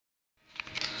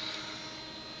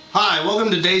Hi, welcome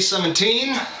to day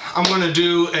 17. I'm going to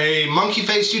do a monkey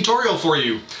face tutorial for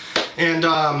you. And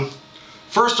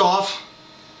first off,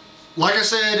 like I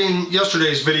said in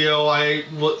yesterday's video, my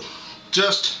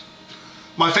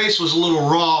face was a little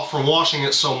raw from washing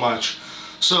it so much.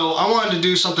 So I wanted to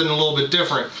do something a little bit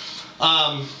different.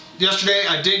 Yesterday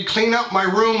I did clean up my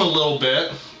room a little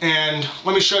bit, and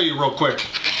let me show you real quick.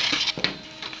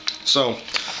 So,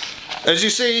 as you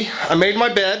see, I made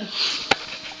my bed.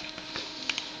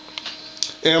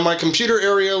 And my computer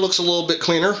area looks a little bit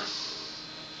cleaner.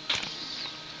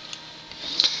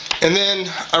 And then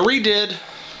I redid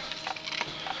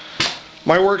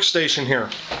my workstation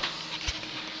here.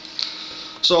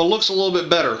 So it looks a little bit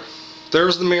better.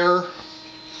 There's the mirror.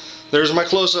 There's my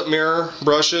close-up mirror,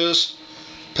 brushes,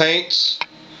 paints,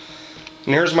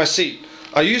 and here's my seat.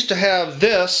 I used to have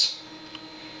this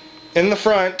in the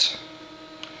front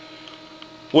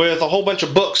with a whole bunch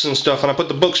of books and stuff, and I put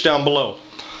the books down below.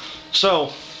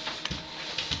 So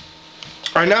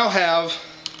I now have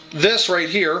this right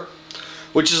here,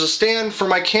 which is a stand for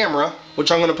my camera, which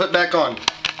I'm going to put back on.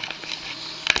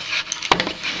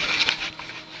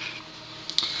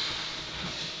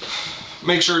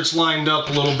 Make sure it's lined up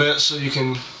a little bit so you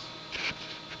can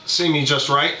see me just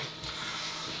right.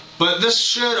 But this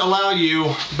should allow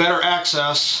you better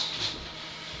access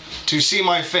to see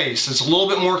my face. It's a little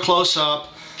bit more close up.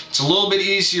 It's a little bit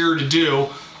easier to do.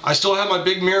 I still have my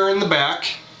big mirror in the back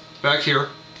here.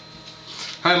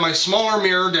 I have my smaller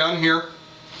mirror down here.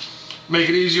 Make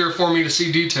it easier for me to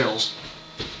see details.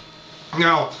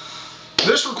 Now,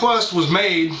 this request was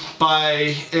made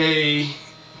by a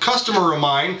customer of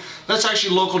mine that's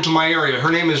actually local to my area.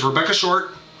 Her name is Rebecca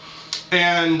Short,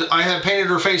 and I have painted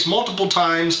her face multiple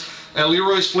times at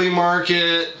Leroy's Flea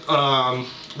Market,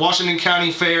 Washington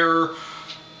County Fair,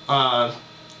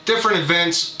 different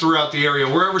events throughout the area.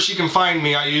 Wherever she can find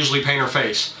me, I usually paint her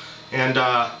face, and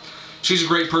she's a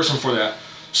great person for that.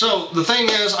 So the thing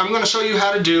is, I'm going to show you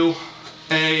how to do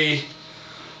a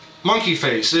monkey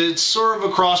face. It's sort of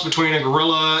a cross between a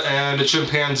gorilla and a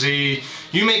chimpanzee.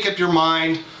 You make up your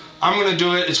mind. I'm going to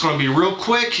do it. It's going to be real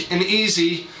quick and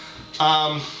easy,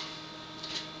 and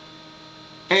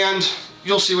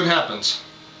you'll see what happens.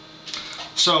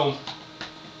 So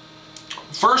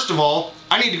first of all,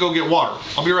 I need to go get water.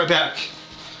 I'll be right back.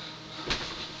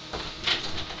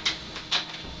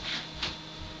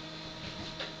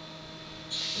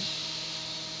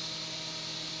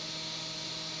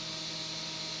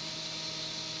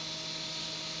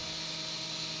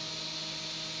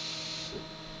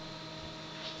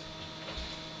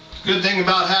 Good thing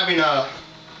about having a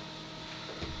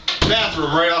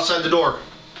bathroom right outside the door.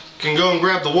 Can go and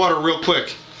grab the water real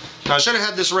quick. Now I should have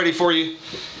had this ready for you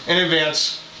in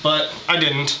advance, but I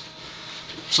didn't.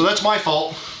 So that's my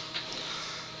fault.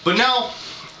 But now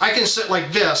I can sit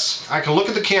like this. I can look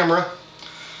at the camera,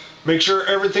 make sure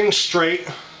everything's straight,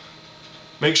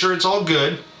 make sure it's all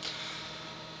good.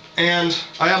 And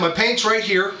I have my paints right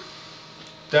here,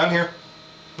 down here,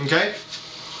 okay?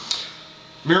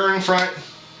 Mirror in front.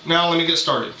 Now let me get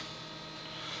started.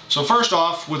 So first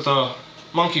off, with the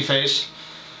monkey face,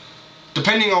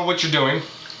 depending on what you're doing,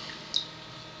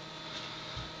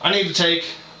 I need to take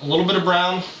a little bit of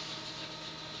brown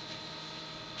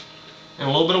and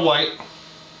a little bit of white,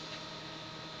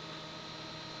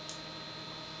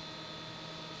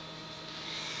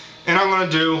 and I'm going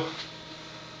to do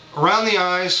around the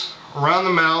eyes, around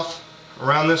the mouth,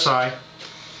 around this eye,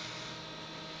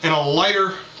 in a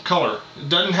lighter color. It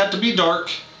doesn't have to be dark.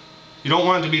 You don't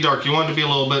want it to be dark. You want it to be a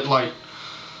little bit light.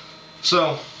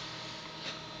 So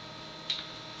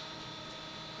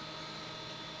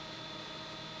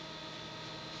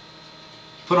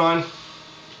put on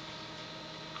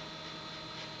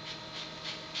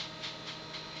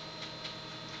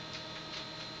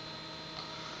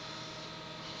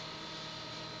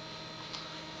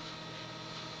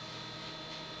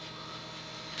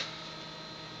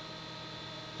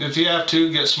if you have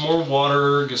to, get some more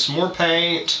water, get some more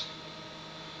paint.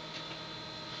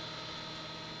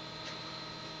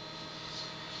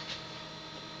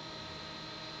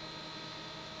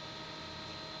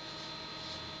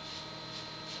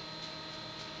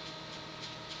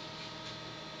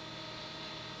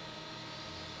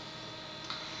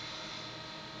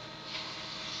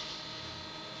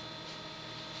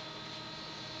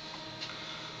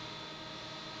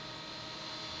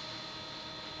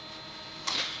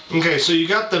 Okay, so you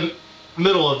got the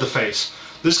middle of the face.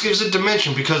 This gives it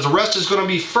dimension because the rest is going to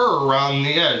be fur around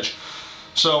the edge.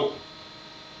 So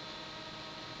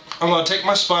I'm going to take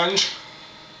my sponge,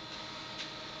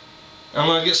 I'm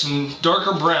going to get some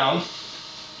darker brown,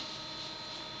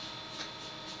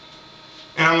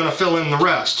 and I'm going to fill in the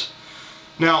rest.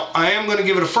 Now, I am going to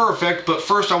give it a fur effect, but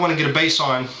first I want to get a base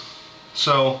on.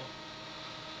 So,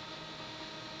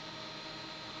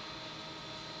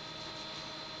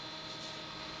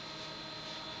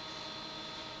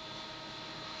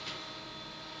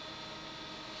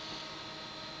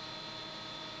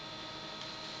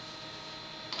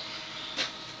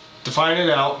 define it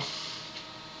out.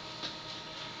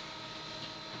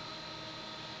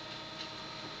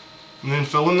 And then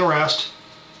fill in the rest.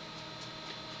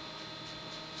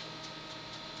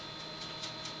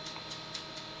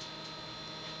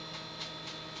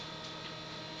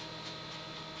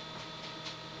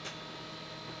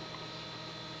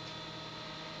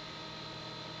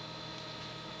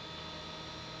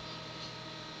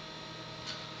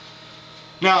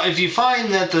 Now, if you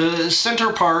find that the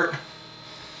center part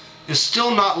is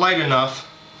still not light enough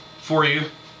for you,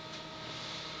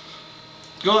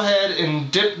 go ahead and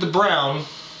dip the brown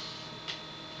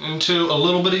into a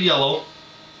little bit of yellow.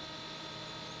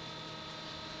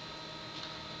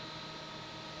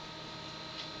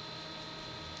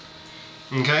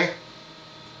 Okay?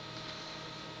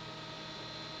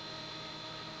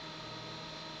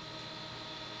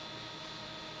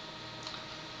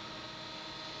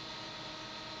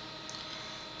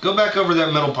 Go back over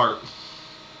that middle part.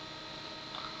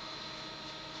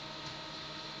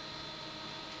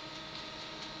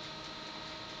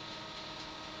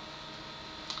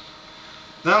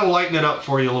 That'll lighten it up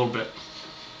for you a little bit.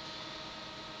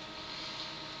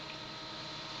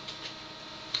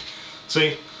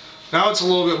 See, now it's a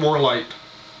little bit more light.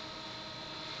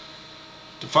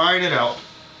 Define it out.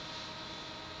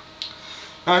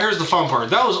 Now here's the fun part.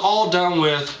 That was all done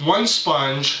with one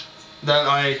sponge that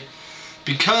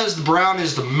because the brown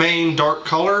is the main dark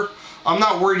color, I'm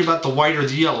not worried about the white or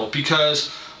the yellow, because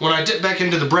when I dip back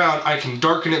into the brown, I can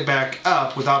darken it back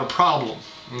up without a problem.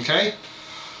 Okay?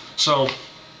 So,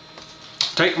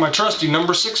 take my trusty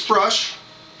number 6 brush,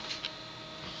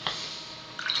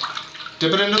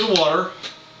 dip it into the water,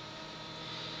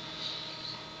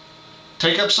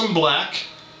 take up some black,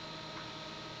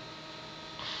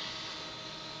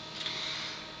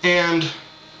 and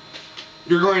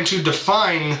you're going to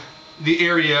define the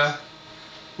area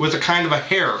with a kind of a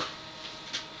hair.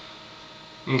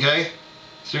 Okay?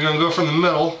 So you're going to go from the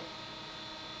middle,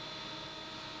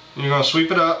 and you're going to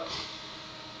sweep it up,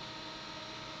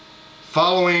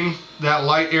 following that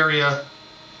light area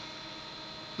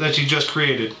that you just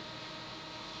created.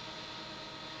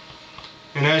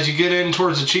 And as you get in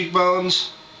towards the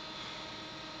cheekbones,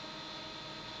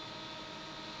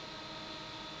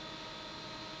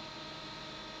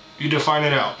 you define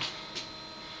it out.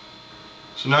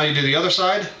 So now you do the other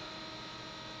side.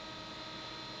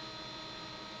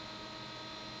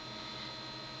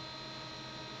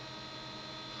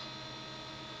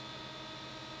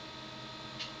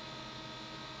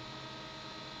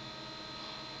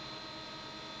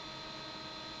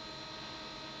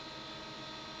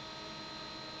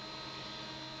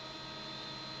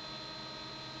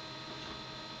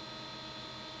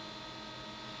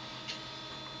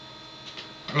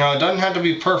 Now, it doesn't have to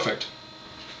be perfect.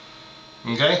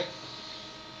 Okay?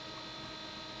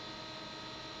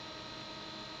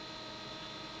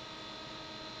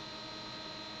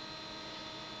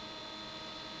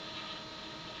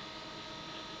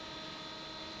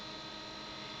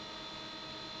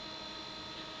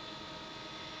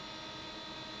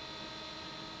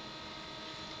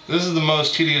 This is the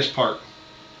most tedious part.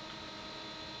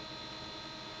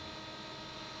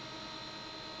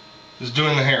 Is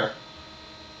doing the hair.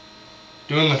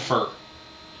 Doing the fur.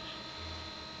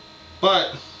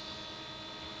 But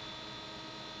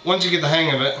once you get the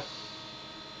hang of it,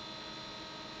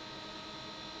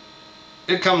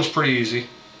 it comes pretty easy.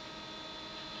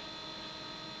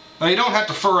 Now you don't have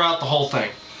to fur out the whole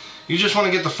thing. You just want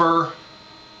to get the fur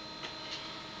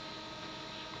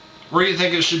where you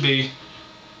think it should be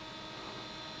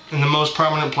in the most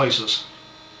prominent places.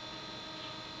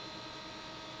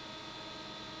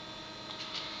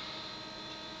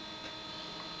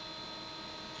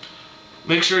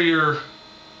 Make sure your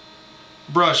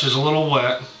brush is a little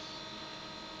wet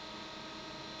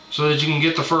so that you can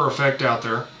get the fur effect out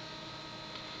there.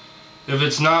 If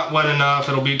it's not wet enough,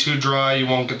 it'll be too dry, you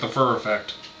won't get the fur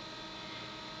effect.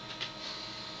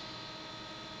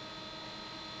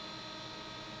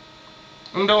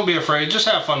 And don't be afraid, just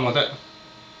have fun with it.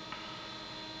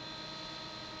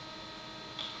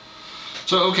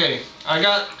 So okay, I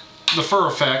got the fur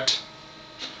effect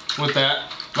with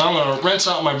that. Now I'm going to rinse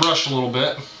out my brush a little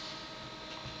bit.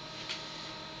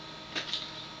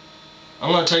 I'm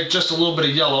going to take just a little bit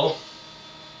of yellow.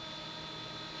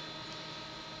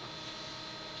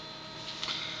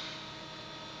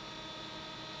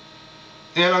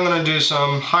 And I'm going to do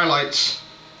some highlights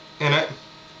in it.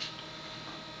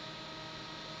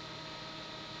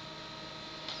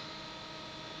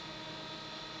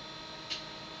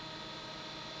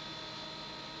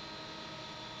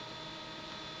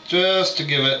 Just to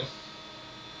give it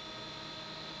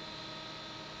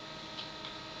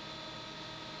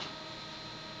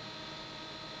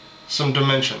some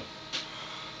dimension.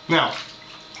 Now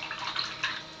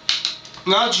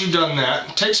that you've done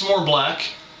that, take some more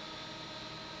black.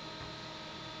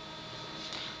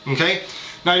 Okay,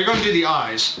 now you're going to do the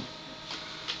eyes.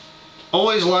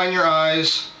 Always line your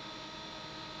eyes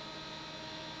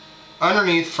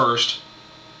underneath first,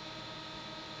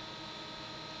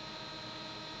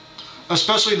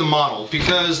 especially the model,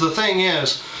 because the thing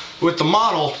is, with the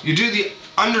model, you do the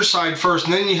underside first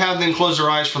and then you have them close their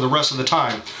eyes for the rest of the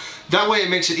time. That way it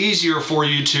makes it easier for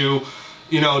you to,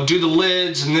 do the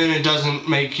lids, and then it doesn't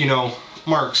make,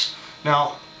 marks.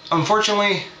 Now,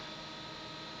 unfortunately,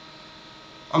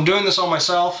 I'm doing this all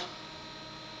myself,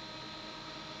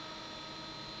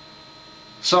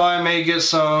 so I may get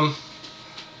some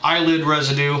eyelid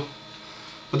residue,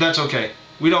 but that's okay.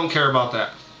 We don't care about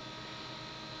that.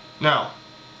 Now,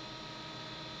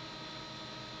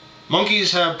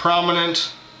 monkeys have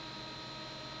prominent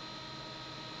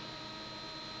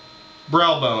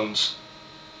brow bones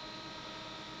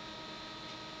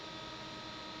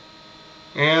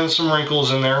and some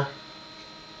wrinkles in there.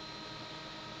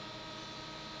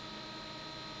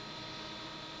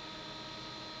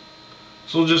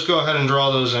 So we'll just go ahead and draw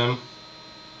those in.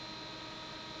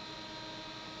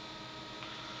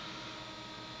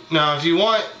 Now if you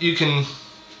want, you can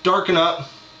darken up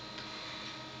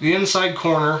the inside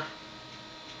corner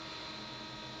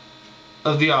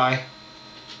of the eye.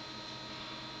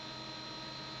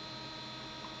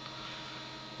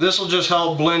 This will just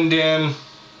help blend in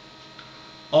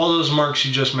all those marks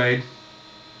you just made.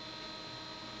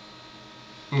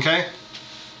 Okay?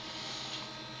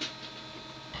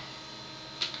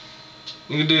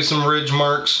 You can do some ridge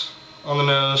marks on the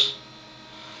nose.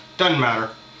 Doesn't matter.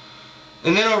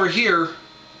 And then over here,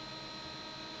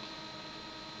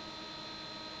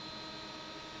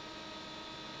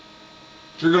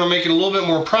 you're going to make it a little bit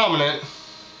more prominent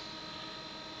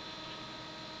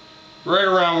right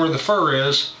around where the fur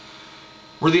is,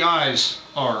 where the eyes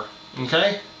are.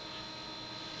 Okay?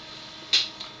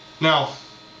 Now,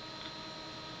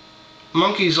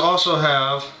 monkeys also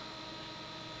have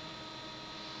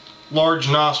large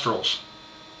nostrils.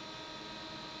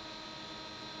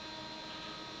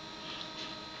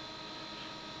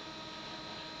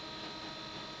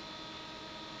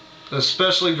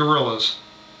 Especially gorillas.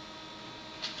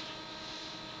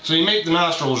 So you make the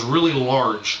nostrils really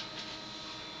large.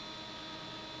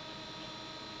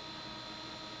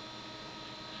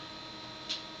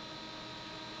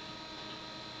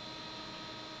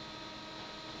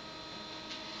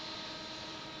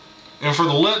 And for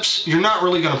the lips, you're not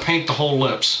really going to paint the whole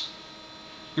lips.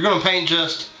 You're going to paint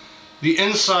just the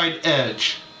inside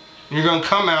edge. And you're going to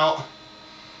come out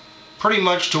pretty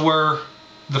much to where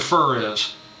the fur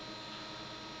is.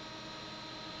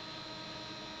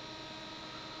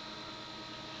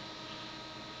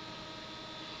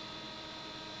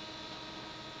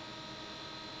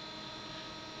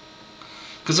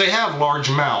 Because they have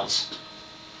large mouths.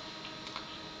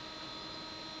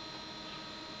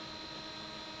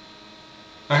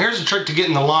 Now here's a trick to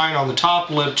getting the line on the top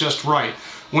lip just right.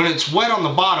 When it's wet on the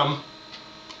bottom,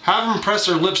 have them press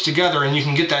their lips together and you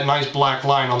can get that nice black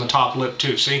line on the top lip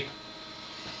too, see?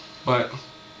 But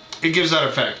it gives that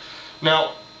effect.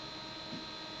 Now,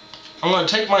 I'm going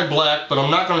to take my black, but I'm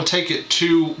not going to take it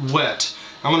too wet.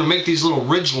 I'm going to make these little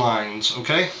ridge lines,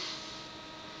 okay?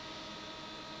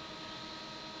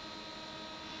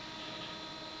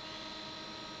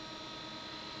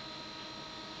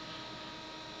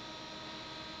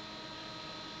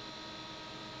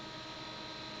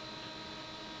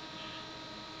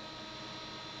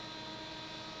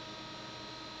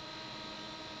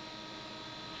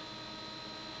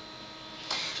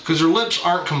 Because their lips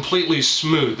aren't completely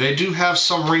smooth. They do have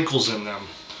some wrinkles in them.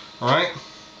 Alright?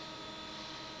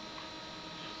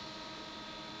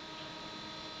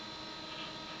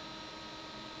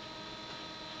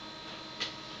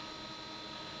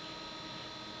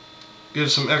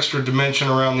 Give some extra dimension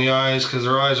around the eyes because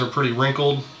their eyes are pretty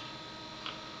wrinkled.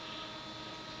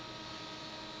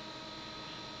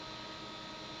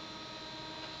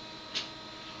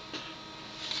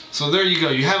 So there you go,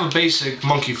 you have a basic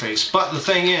monkey face. But the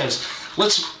thing is,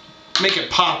 let's make it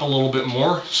pop a little bit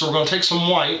more. So we're going to take some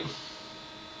white.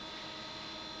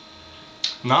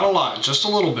 Not a lot, just a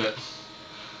little bit.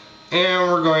 And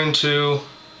we're going to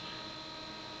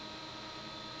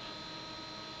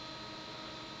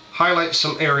highlight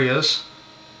some areas.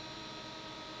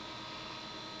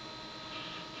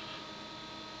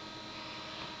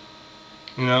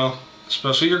 You know,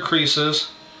 especially your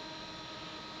creases.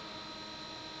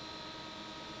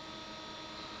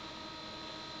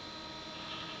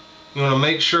 You want to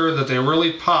make sure that they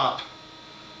really pop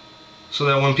so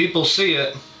that when people see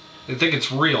it, they think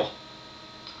it's real.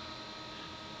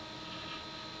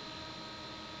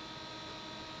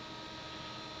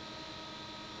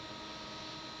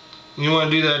 You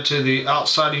want to do that to the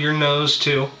outside of your nose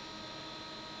too.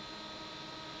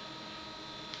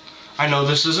 I know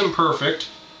this isn't perfect,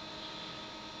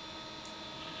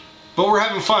 but we're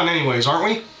having fun anyways, aren't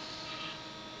we?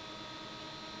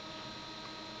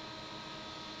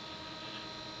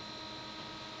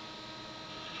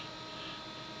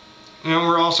 And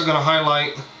we're also going to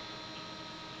highlight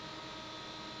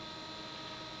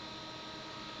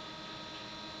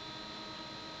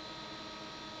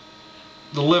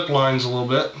the lip lines a little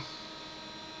bit.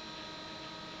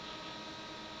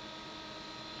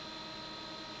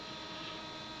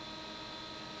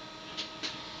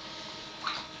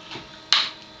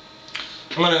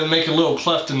 I'm going to make a little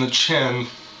cleft in the chin.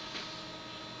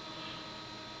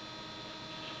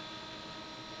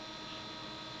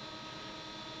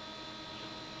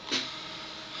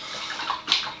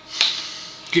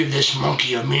 Give this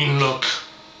monkey a mean look.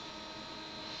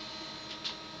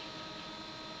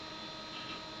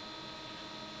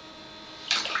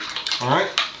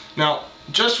 Alright, now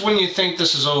just when you think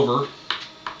this is over,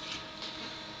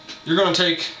 you're going to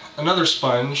take another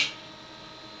sponge,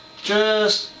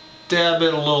 just dab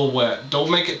it a little wet.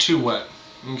 Don't make it too wet,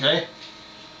 okay?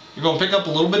 You're going to pick up a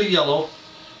little bit of yellow,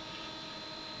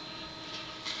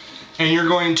 and you're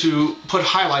going to put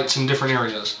highlights in different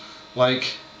areas,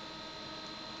 like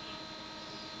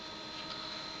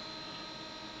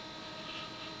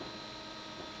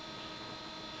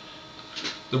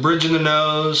the bridge of the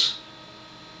nose,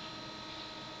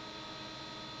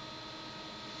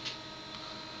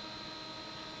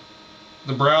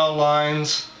 the brow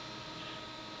lines,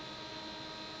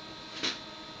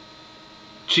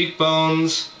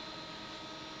 cheekbones,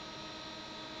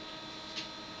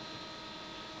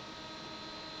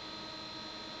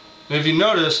 and if you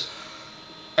notice,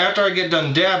 after I get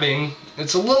done dabbing,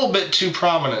 it's a little bit too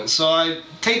prominent, so I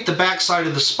take the back side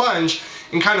of the sponge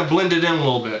and kind of blend it in a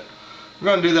little bit. I'm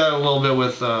going to do that a little bit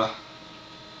with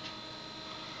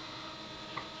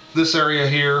this area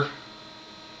here.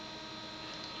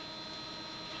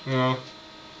 You know,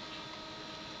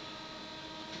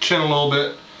 chin a little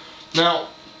bit. Now,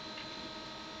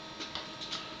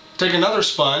 take another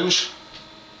sponge,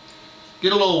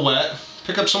 get a little wet,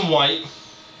 pick up some white,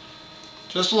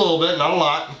 just a little bit, not a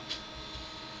lot,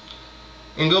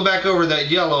 and go back over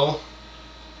that yellow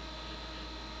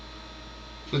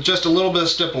with just a little bit of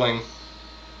stippling.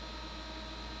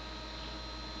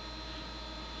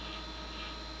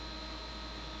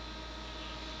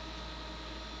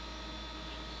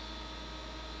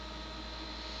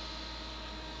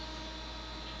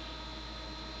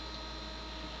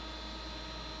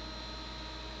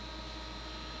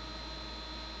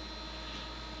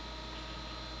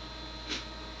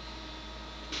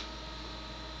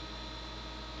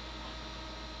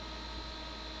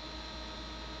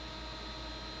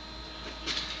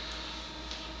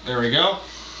 There we go.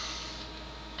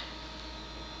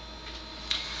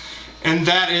 And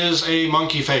that is a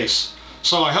monkey face.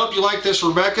 So I hope you like this,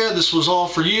 Rebecca. This was all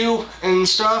for you and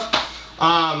stuff.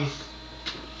 I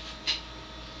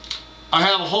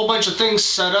have a whole bunch of things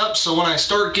set up, so when I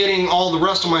start getting all the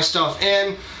rest of my stuff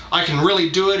in, I can really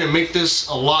do it and make this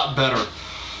a lot better.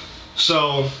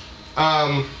 So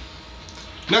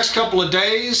next couple of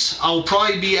days I'll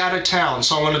probably be out of town,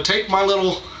 so I'm going to take my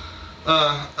little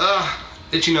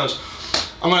itchy nose.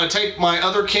 I'm going to take my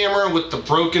other camera with the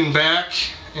broken back,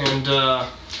 and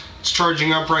it's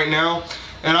charging up right now,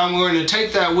 and I'm going to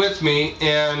take that with me,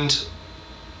 and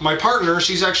my partner,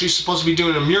 she's actually supposed to be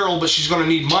doing a mural, but she's going to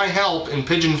need my help in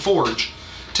Pigeon Forge,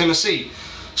 Tennessee.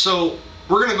 So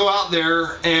we're going to go out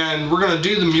there and we're going to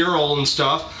do the mural and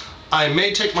stuff. I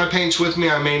may take my paints with me,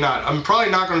 I may not. I'm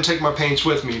probably not going to take my paints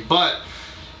with me, but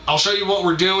I'll show you what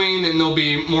we're doing, and there'll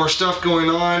be more stuff going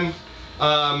on.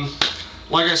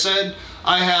 Like I said,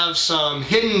 I have some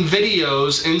hidden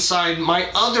videos inside my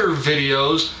other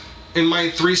videos in my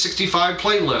 365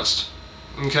 playlist.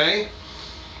 Okay?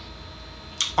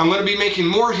 I'm going to be making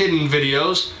more hidden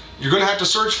videos. You're going to have to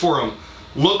search for them.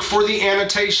 Look for the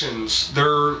annotations.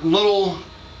 They're little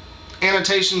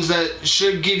annotations that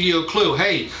should give you a clue.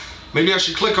 Hey, maybe I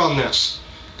should click on this.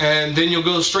 And then you'll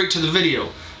go straight to the video.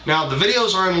 Now, the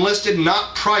videos are unlisted,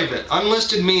 not private.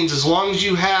 Unlisted means as long as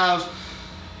you have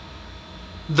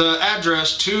the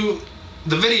address to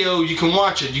the video, you can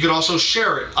watch it. You can also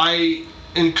share it. I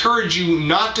encourage you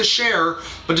not to share,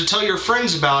 but to tell your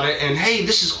friends about it, and hey,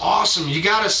 this is awesome, you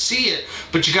gotta see it,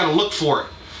 but you gotta look for it.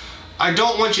 I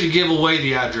don't want you to give away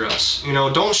the address. You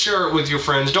know, don't share it with your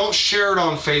friends. Don't share it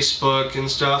on Facebook and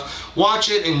stuff.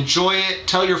 Watch it, enjoy it,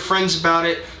 tell your friends about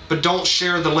it, but don't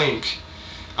share the link.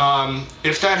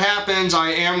 If that happens, I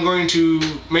am going to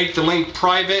make the link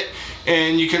private,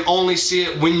 and you can only see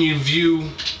it when you view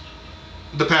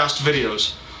the past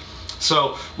videos.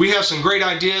 So we have some great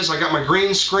ideas. I got my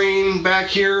green screen back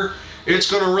here. It's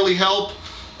going to really help.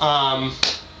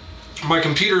 My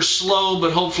computer's slow,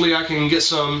 but hopefully I can get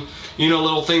some, you know,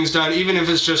 little things done, even if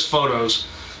it's just photos.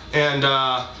 And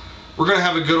we're going to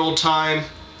have a good old time.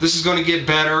 This is going to get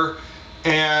better.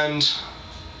 And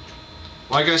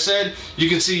like I said, you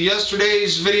can see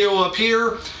yesterday's video up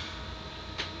here.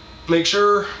 Make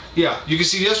sure, yeah, you can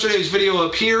see yesterday's video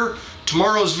up here,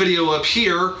 tomorrow's video up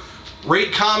here.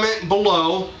 Rate, comment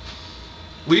below,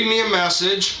 leave me a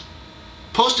message,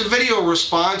 post a video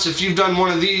response if you've done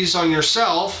one of these on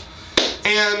yourself,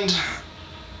 and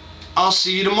I'll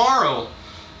see you tomorrow.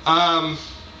 Now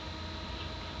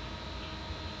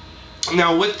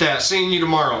with that, seeing you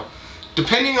tomorrow,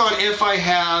 depending on if I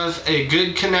have a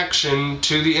good connection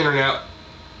to the internet,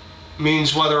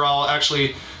 means whether I'll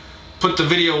actually put the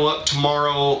video up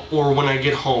tomorrow or when I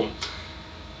get home.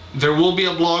 There will be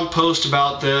a blog post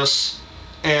about this,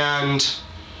 and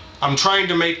I'm trying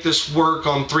to make this work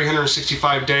on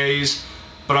 365 days,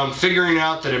 but I'm figuring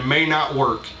out that it may not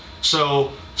work.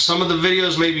 So some of the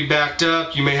videos may be backed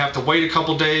up. You may have to wait a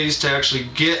couple days to actually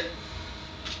get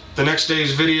the next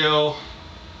day's video.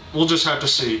 We'll just have to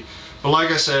see. But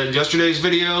like I said, yesterday's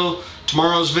video,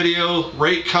 tomorrow's video,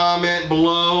 rate, comment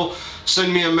below,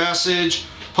 send me a message,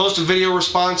 post a video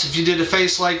response if you did a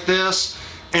face like this,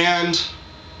 and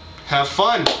have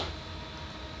fun.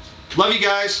 Love you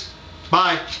guys.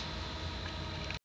 Bye.